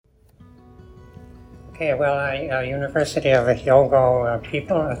Okay, well, University of Hyogo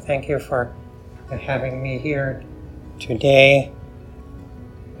people, thank you for having me here today.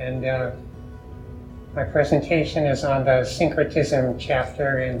 And my presentation is on the syncretism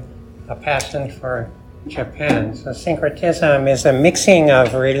chapter in A Passion for Japan. So syncretism is a mixing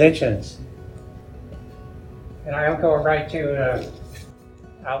of religions. And I'll go right to the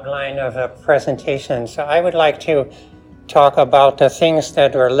outline of the presentation. So I would like to talk about the things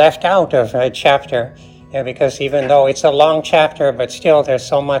that were left out of a chapter, because even though it's a long chapter, but still there's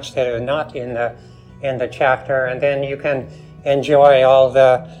so much that are not in the chapter, and then you can enjoy all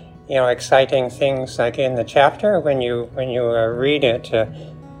the exciting things like in the chapter when you read it.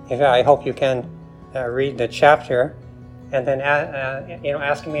 I hope you can read the chapter, and then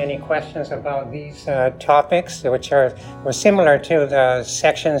ask me any questions about these topics, which were similar to the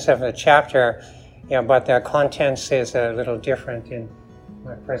sections of the chapter. But the contents is a little different in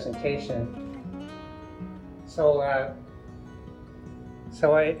my presentation. So I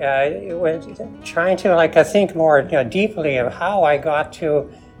was trying to think more deeply of how I got to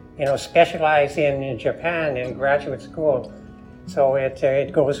specialize in Japan in graduate school. So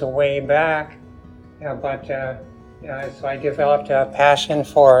it goes way back, so I developed a passion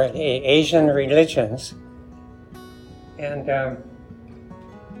for Asian religions, and.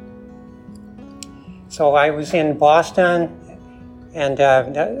 So I was in Boston and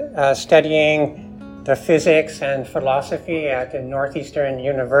studying the physics and philosophy at the Northeastern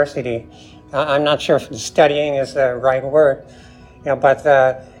University. I'm not sure if studying is the right word, but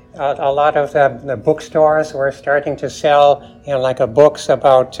a lot of the bookstores were starting to sell, books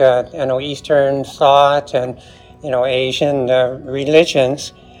about Eastern thought and Asian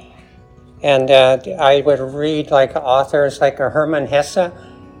religions, and I would read authors like Hermann Hesse.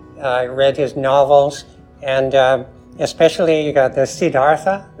 I read his novels, and especially you got the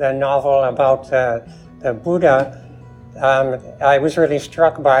Siddhartha, the novel about the Buddha. I was really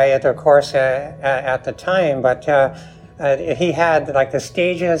struck by it, of course, at the time, but he had the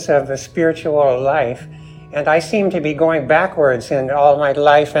stages of the spiritual life, and I seem to be going backwards in all my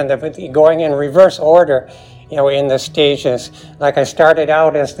life and going in reverse order, in the stages. I started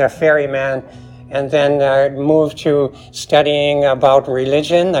out as the ferryman, and then moved to studying about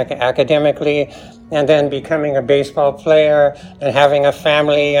religion, academically, and then becoming a baseball player and having a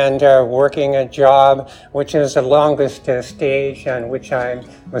family and working a job, which is the longest stage and which I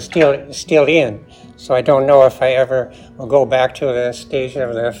was still in. So I don't know if I ever will go back to the stage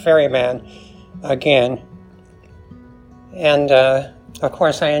of the ferryman again. And of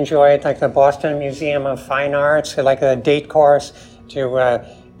course I enjoyed the Boston Museum of Fine Arts, a date course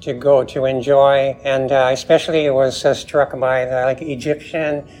to go to enjoy, and I especially was struck by the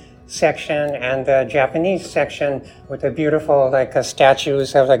Egyptian section and the Japanese section with the beautiful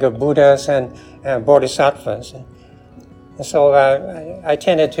statues of Buddhas and Bodhisattvas. So I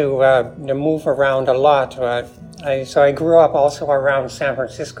tended to move around a lot. So I grew up also around San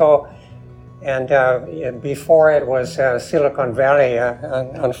Francisco, and before it was Silicon Valley,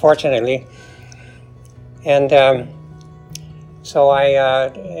 unfortunately. And so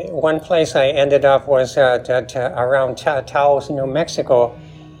one place I ended up was around Taos, New Mexico,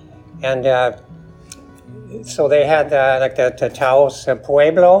 and so they had the Taos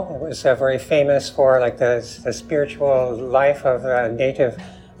Pueblo. It was very famous for the spiritual life of Native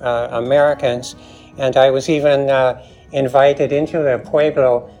Americans, and I was even invited into the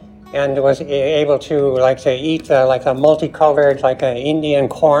Pueblo and was able to eat a multicolored Indian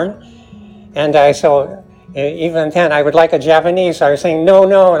corn, and even then, I would like a Japanese. I was saying, no,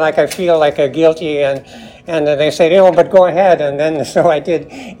 I feel guilty, and they said, but go ahead. And then, so I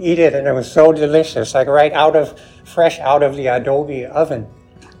did eat it, and it was so delicious, fresh out of the adobe oven.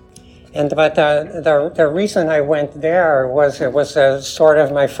 But the reason I went there was it was sort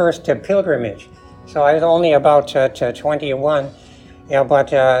of my first pilgrimage. So I was only about 21,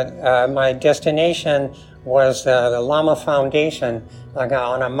 but my destination was the Lama Foundation,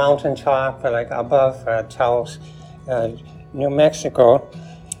 on a mountaintop, above Taos, New Mexico.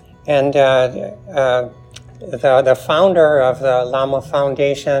 And the founder of the Lama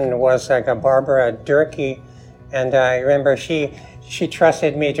Foundation was Barbara Durkee, and I remember she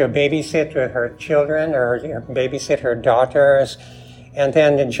trusted me to babysit with her children or babysit her daughters. And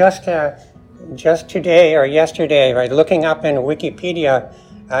then just today or yesterday, looking up in Wikipedia,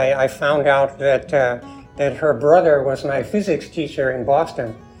 I found out that her brother was my physics teacher in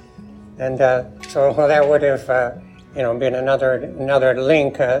Boston, and so that would have been another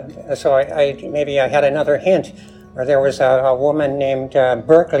link. So maybe I had another hint, where there was a woman named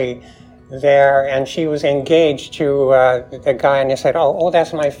Berkeley there, and she was engaged to the guy, and they said, oh,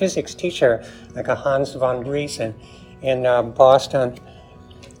 that's my physics teacher, like a Hans von Briesen in Boston.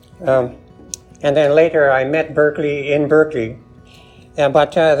 And then later I met Berkeley in Berkeley.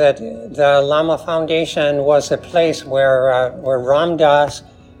 But the Lama Foundation was a place where Ram Dass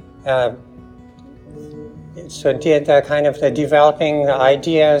did kind of the developing the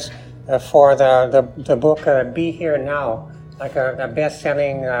ideas for the book Be Here Now, like a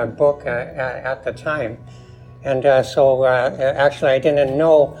best-selling book at the time. And so actually I didn't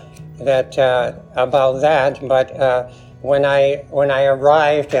know that about that, but when I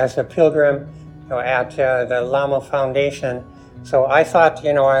arrived as a pilgrim at the Lama Foundation, so I thought,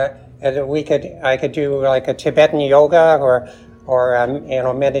 I could do like a Tibetan yoga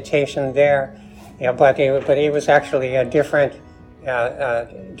or meditation there, but it was actually a different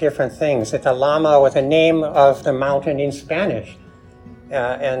things. It's a Lama with the name of the mountain in Spanish,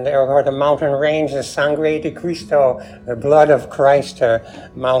 or the mountain range is Sangre de Cristo, the blood of Christ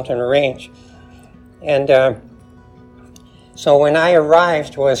mountain range, and. So when I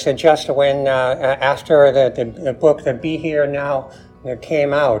arrived was just when after the book The Be Here Now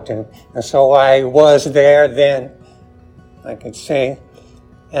came out, and so I was there then, I could say,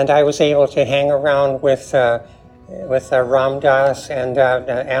 and I was able to hang around with Ram Dass and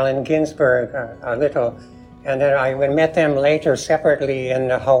Allen Ginsberg a little, and then I met them later separately in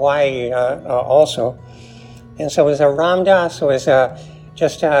Hawaii also, and so Ram Dass was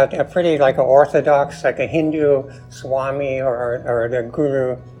just a pretty like an orthodox, like a Hindu Swami or the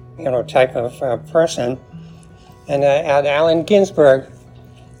guru, type of person. And Allen Ginsberg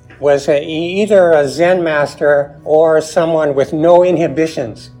was either a Zen master or someone with no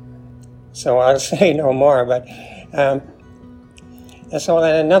inhibitions. So I'll say no more. But and so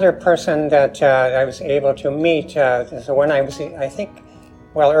then another person that I was able to meet. So when I was, I think,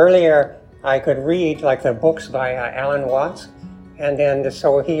 earlier I could read like the books by Alan Watts. And then,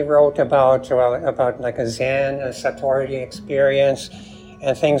 so he wrote about like a Zen, a Satori experience,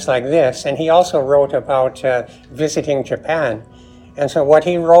 and things like this. And he also wrote about visiting Japan. And so what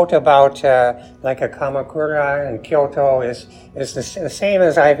he wrote about like a Kamakura and Kyoto is the same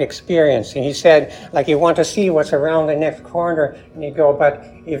as I've experienced. And he said, like, you want to see what's around the next corner, and you go, but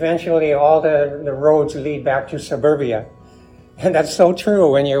eventually all the roads lead back to suburbia. And that's so true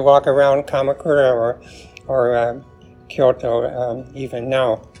when you walk around Kamakura or Kyoto even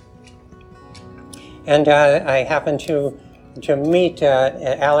now. And I happened to meet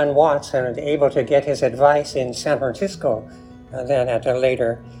Alan Watts and was able to get his advice in San Francisco then at a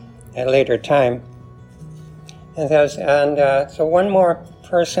later time. And so one more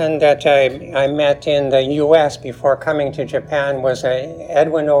person that I met in the U.S. before coming to Japan was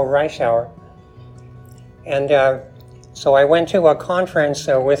Edwin O. Reischauer. And so I went to a conference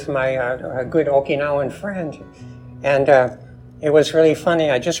with my good Okinawan friend. And it was really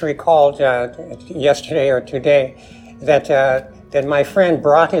funny. I just recalled yesterday or today that my friend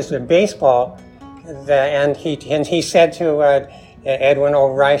brought his baseball, and he said to Edwin O.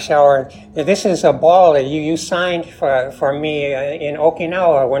 Reischauer, "This is a ball that you signed for me in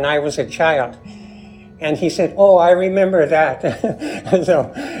Okinawa when I was a child." And he said, "Oh, I remember that."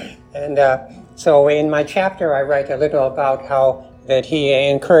 So in my chapter, I write a little about how that he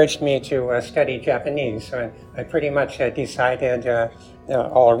encouraged me to study Japanese. So I pretty much decided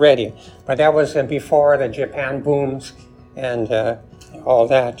already. But that was before the Japan booms and all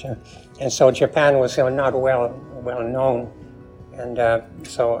that. And so Japan was not well known. And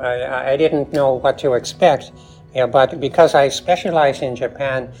so I didn't know what to expect. But because I specialize in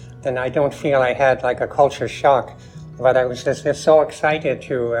Japan, then I don't feel I had like a culture shock. But I was just so excited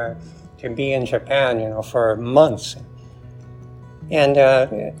to be in Japan, for months. And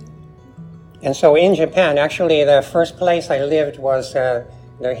so in Japan, actually the first place I lived was the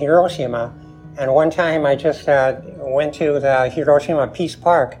Hiroshima. And one time I just went to the Hiroshima Peace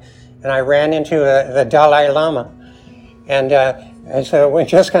Park, and I ran into the Dalai Lama. And so we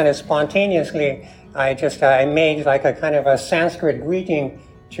just kind of spontaneously, I made like a kind of a Sanskrit greeting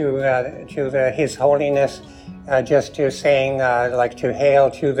to His Holiness, just to saying like to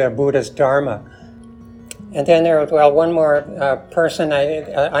hail to the Buddha's Dharma. And then there was, one more person.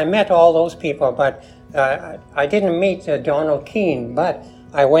 I met all those people, but I didn't meet Donald Keene, but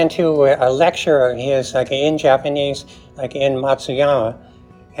I went to a lecture of his, like in Japanese, like in Matsuyama.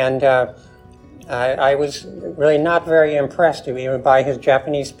 And I was really not very impressed either by his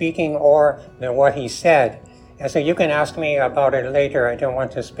Japanese speaking or what he said. And so you can ask me about it later. I don't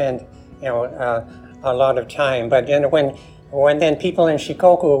want to spend, a lot of time. But then when when then people in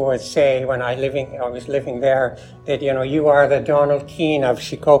Shikoku would say, when I was living there, that, you are the Donald Keene of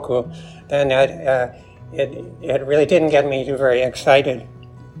Shikoku, then it really didn't get me too very excited.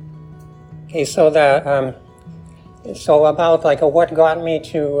 Okay, so about like what got me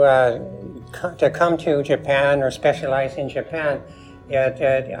to come to Japan or specialize in Japan,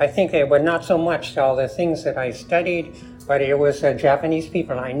 I think it was not so much all the things that I studied, but it was Japanese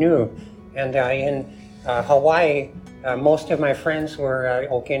people I knew. And in Hawaii, most of my friends were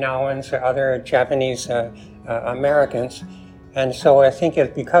Okinawans or other Japanese Americans. And so I think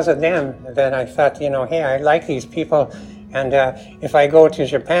it's because of them that I thought, hey, I like these people. And if I go to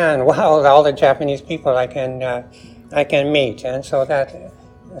Japan, wow, all the Japanese people I can meet. And so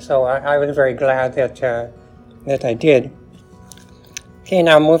I was very glad that I did. Okay,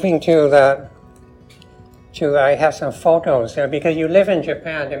 now moving to I have some photos because you live in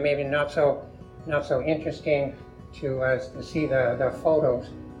Japan. They're maybe not so interesting to see the photos.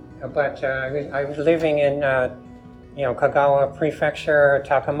 But I was living in Kagawa Prefecture,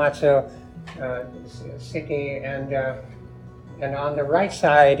 Takamatsu City, and on the right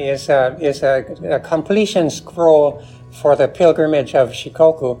side is a completion scroll for the pilgrimage of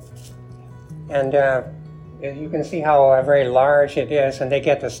Shikoku, and you can see how very large it is, and they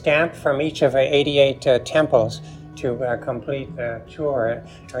get the stamp from each of the 88 temples to complete the tour,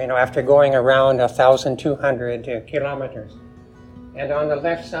 after going around 1,200 kilometers. And on the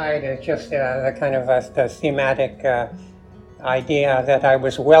left side is just a kind of the thematic idea that I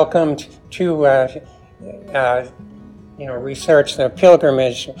was welcomed to research the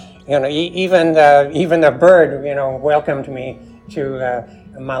pilgrimage. Even the bird, welcomed me to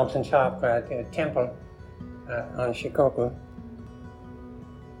a mountaintop temple on Shikoku.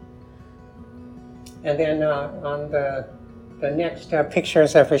 And then on the next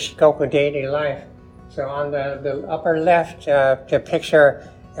pictures of a Shikoku daily life. So on the upper left, the picture,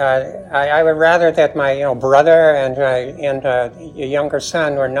 I would rather that my brother and a younger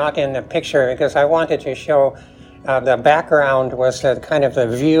son were not in the picture, because I wanted to show the background was kind of the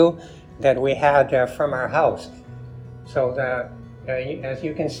view that we had from our house. So as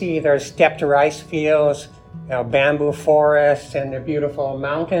you can see, there's stepped rice fields, bamboo forests, and the beautiful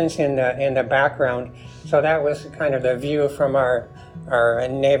mountains in the background. So that was kind of the view from our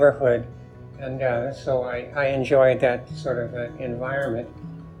neighborhood, and so I enjoyed that sort of environment.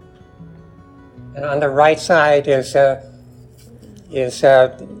 And on the right side is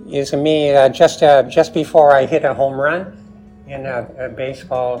me just before I hit a home run in a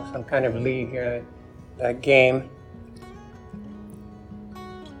baseball, some kind of league game.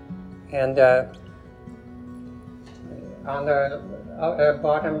 And on the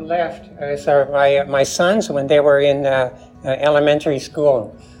bottom left is my sons when they were in elementary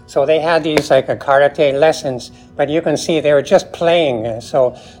school. So they had these like karate lessons, but you can see they were just playing.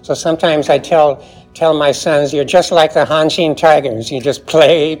 So sometimes I tell my sons, you're just like the Hanshin Tigers. You just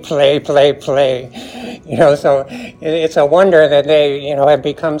play. So it's a wonder that they have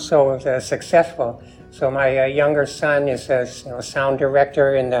become so successful. So my younger son is a sound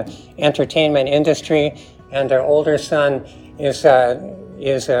director in the entertainment industry, and the older son is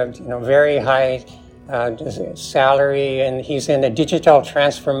very high salary, and he's in the digital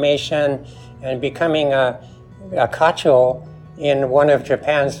transformation and becoming a kacho in one of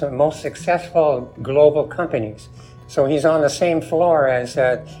Japan's most successful global companies. So he's on the same floor as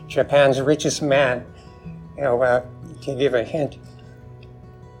Japan's richest man, to give a hint.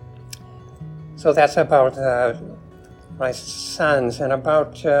 So that's about my sons, and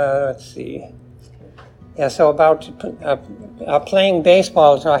about, let's see. Yeah, so about playing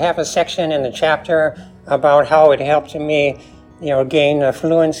baseball. So I have a section in the chapter about how it helped me, gain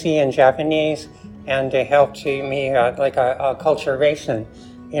fluency in Japanese, and it helped me like a acculturation,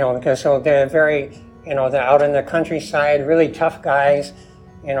 because so they're very, they're out in the countryside, really tough guys,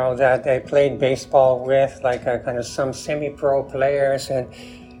 that they played baseball with, like kind of some semi-pro players and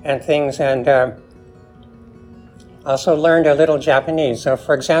things, and also learned a little Japanese. So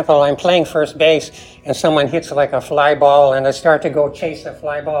for example, I'm playing first base and someone hits like a fly ball, and I start to go chase the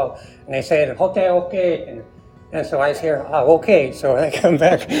fly ball, and they say, "Hote okay," and so I hear, "Oh, okay," so I come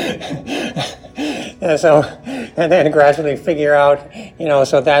back. and then gradually figure out,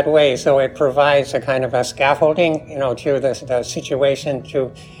 so that way, so it provides a kind of a scaffolding, to the situation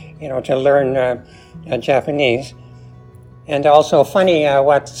to learn Japanese. And also funny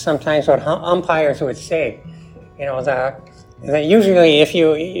what umpires would say. That usually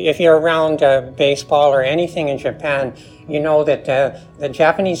if you're around baseball or anything in Japan, that the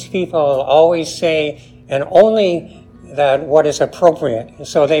Japanese people always say and only that what is appropriate.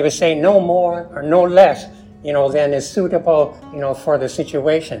 So they would say no more or no less then is suitable, for the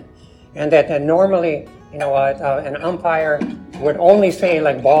situation. And that normally, an umpire would only say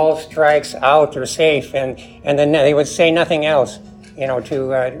like ball, strikes, out, or safe, and then they would say nothing else,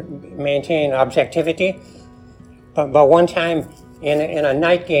 to maintain objectivity. But one time in a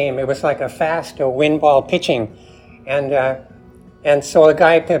night game, it was like a fast wind ball pitching, and so a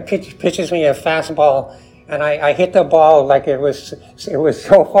guy pitches me a fastball, and I hit the ball like it was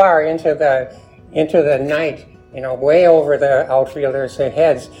so far into the night, way over the outfielders'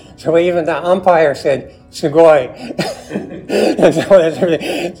 heads. So even the umpire said, "Sugoi."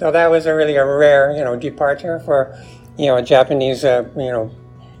 And so that was a really rare, departure for, a Japanese,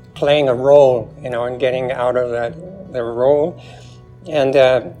 playing a role, and getting out of the role. And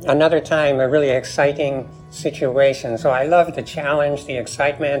another time, a really exciting situation. So I love the challenge, the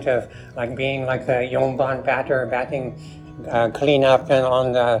excitement of like being like the yonban batter, batting cleanup and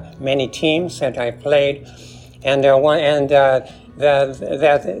on the many teams that I played. And I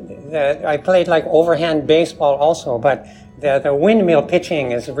played like overhand baseball also, but the windmill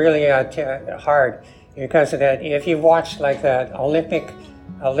pitching is really hard, because if you watch like the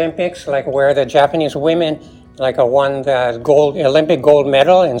Olympics, like where the Japanese women won the Olympic gold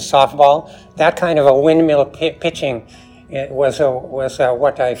medal in softball, that kind of a windmill pitching was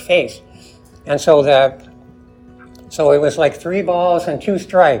what I faced. And so it was like 3 balls and 2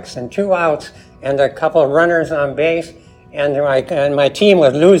 strikes and 2 outs and a couple of runners on base, and my team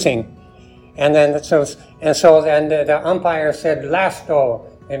was losing. And then then the umpire said "lasto."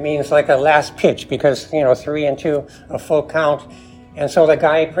 It means like a last pitch, because 3 and 2, a full count. And so the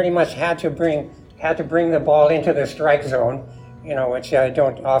guy pretty much had to bring the ball into the strike zone, which I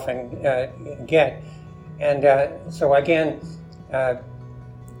don't often get. And so again, I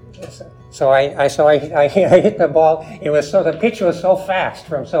hit the ball. The pitch was so fast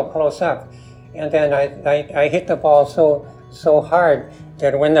from so close up, and then I hit the ball so hard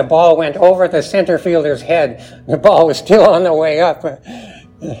that when the ball went over the center fielder's head, the ball was still on the way up.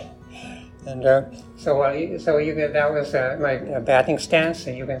 And that was my batting stance,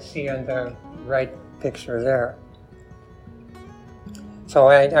 that you can see on the right picture there. So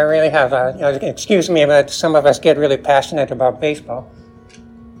I really have, excuse me, but some of us get really passionate about baseball.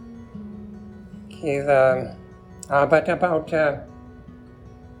 But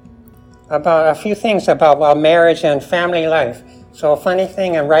about a few things about marriage and family life. So a funny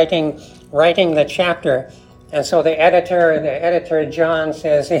thing, I'm writing the chapter, and so the editor John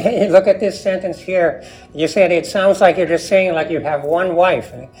says, "Hey, look at this sentence here. You said it sounds like you're just saying like you have one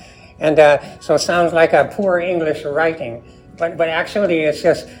wife." And so it sounds like a poor English writing. But actually it's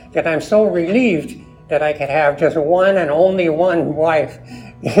just that I'm so relieved that I could have just one and only one wife.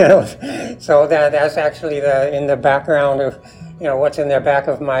 So that's actually in the background of, what's in the back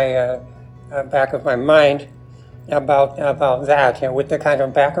of my mind about that. With the kind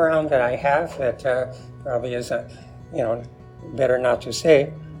of background that I have, that probably is, better not to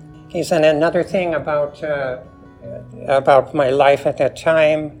say. And another thing about my life at that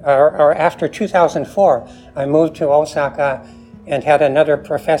time, or after 2004, I moved to Osaka and had another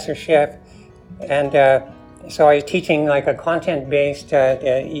professorship, and so I was teaching like a content-based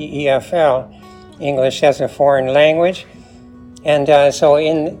EFL, English as a Foreign Language, and so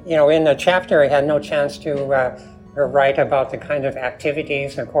in the chapter I had no chance to write about the kind of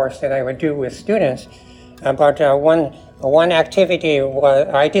activities, of course, that I would do with students. But one activity was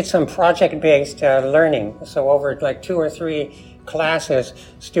I did some project-based learning. So over like 2 or 3 classes,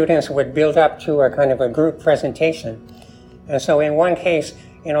 students would build up to a kind of a group presentation. And so in one case,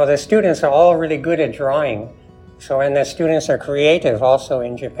 the students are all really good at drawing. And the students are creative also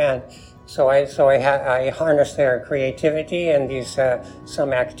in Japan. So I harnessed their creativity in these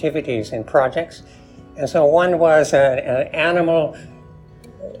some activities and projects. And so one was an animal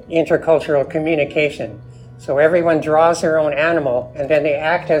intercultural communication. So everyone draws their own animal, and then they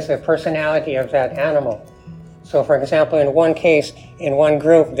act as the personality of that animal. So for example, in one case, in one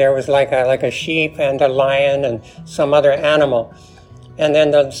group, there was like a sheep and a lion and some other animal. And then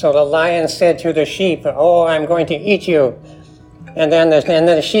the lion said to the sheep, "Oh, I'm going to eat you." And then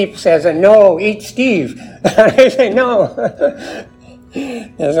the sheep says, "No, eat Steve." They say, "No."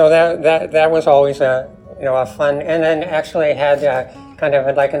 And so that was always a fun. And then actually had kind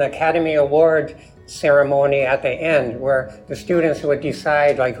of like an Academy Award ceremony at the end, where the students would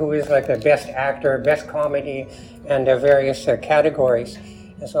decide like who is like the best actor, best comedy, and the various categories.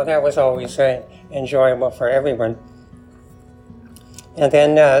 And so that was always enjoyable for everyone. And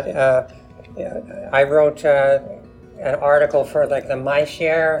then I wrote an article for like the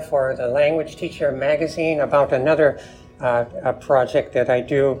MyShare for the Language Teacher magazine about another project that I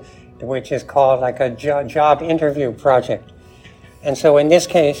do which is called like a job interview project. And so in this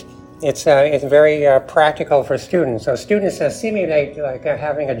case, it's very practical for students. So students simulate like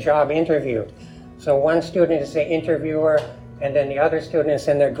having a job interview. So one student is the interviewer, and then the other students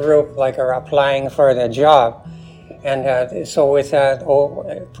in the group like are applying for the job. And so with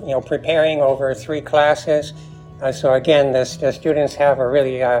preparing over 3 classes, so again, the students have a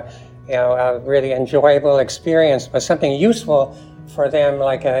really a really enjoyable experience, but something useful for them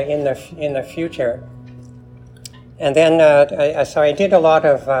like in the future. And then so I did a lot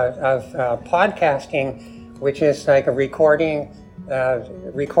of podcasting, which is like a recording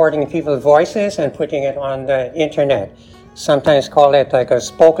people's voices and putting it on the internet. Sometimes call it like a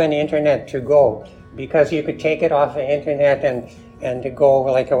spoken internet to go, because you could take it off the internet and to go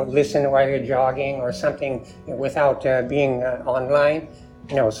like listen while you're jogging or something without being online.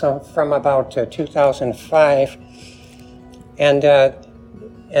 So from about 2005, and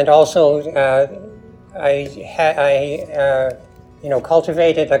also I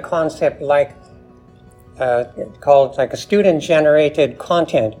cultivated a concept like called like a student-generated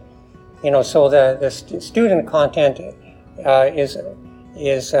content. So the student content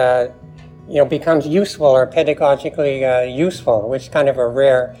becomes useful or pedagogically useful, which is kind of a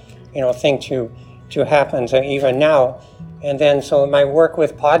rare thing to happen even now. And then so my work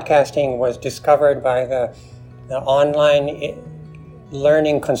with podcasting was discovered by the Online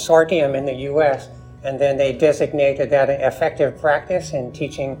Learning Consortium in the US, and then they designated that an effective practice in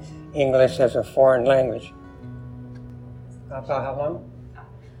teaching English as a foreign language. About how long?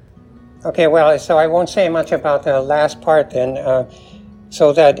 Okay, well, so I won't say much about the last part then.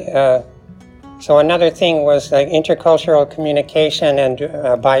 So another thing was like intercultural communication and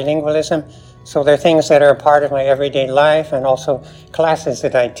bilingualism. So they're things that are part of my everyday life and also classes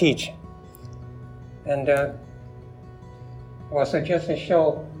that I teach. And so just to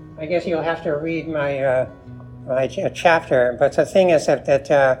show, I guess you'll have to read my chapter. But the thing is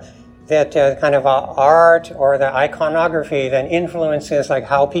that kind of art or the iconography that influences like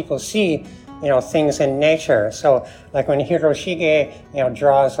how people see things in nature. So like when Hiroshige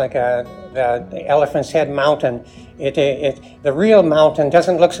draws like the elephant's head mountain, the real mountain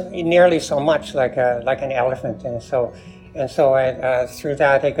doesn't look nearly so much like an elephant. And so through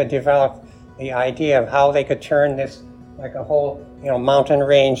that they could develop the idea of how they could turn this like a whole mountain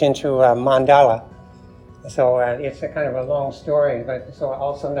range into a mandala. So it's a kind of a long story, but so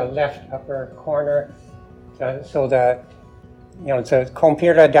also in the left upper corner, so the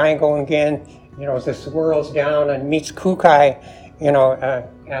Kompira Daingongen, it swirls down and meets Kukai,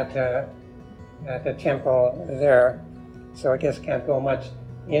 at the temple there. So I just can't go much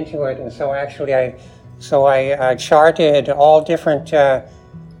into it. And so actually I charted all different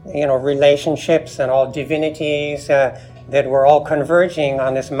relationships and all divinities that were all converging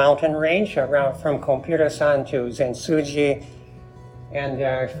on this mountain range around from Kompira-san to Zensuji, and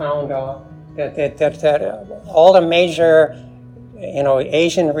I found that all the major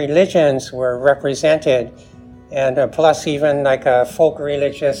Asian religions were represented, and plus even like a folk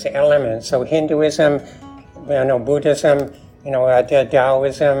religious element. So Hinduism, Buddhism,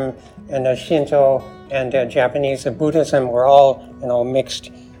 Taoism, and Shinto and Japanese Buddhism were all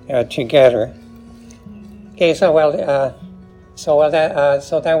mixed together. Okay, that's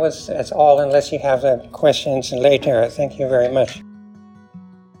all, unless you have questions later. Thank you very much.